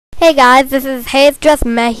Hey guys, this is Hayes Just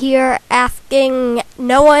Met here, asking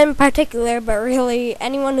no one in particular, but really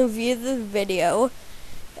anyone who views this video,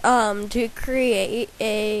 to create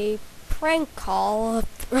a prank call.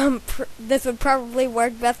 This would probably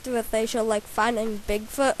work best with a show like Finding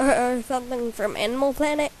Bigfoot or something from Animal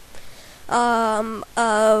Planet,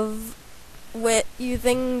 with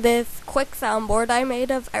using this quick soundboard I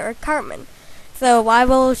made of Cartman. So I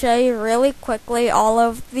will show you really quickly all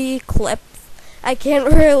of the clips. I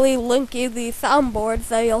can't really link you the soundboard,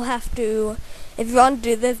 so you'll have to, if you want to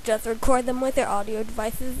do this, just record them with your audio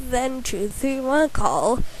devices, then choose who you want to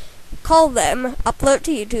call them, upload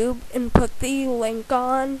to YouTube, and put the link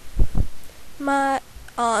on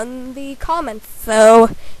the comments. So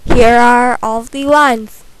here are all of the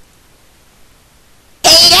lines.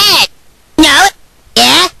 Hey Dad! No?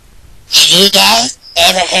 Yeah? Have you guys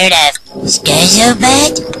ever heard of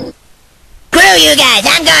Scuzzlebutt? Screw you guys,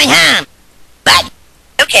 I'm going home! But,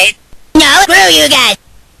 okay. No, screw you guys!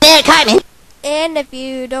 Cartman! And if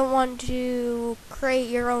you don't want to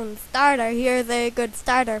create your own starter, here's a good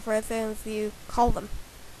starter for as soon as you call them.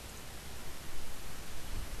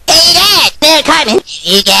 Hey Dad! Cartman! Have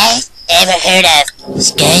you guys ever heard of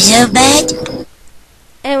Scuzzlebutt?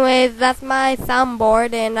 Anyways, that's my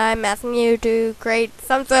soundboard, and I'm asking you to create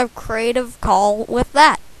some sort of creative call with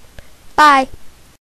that. Bye!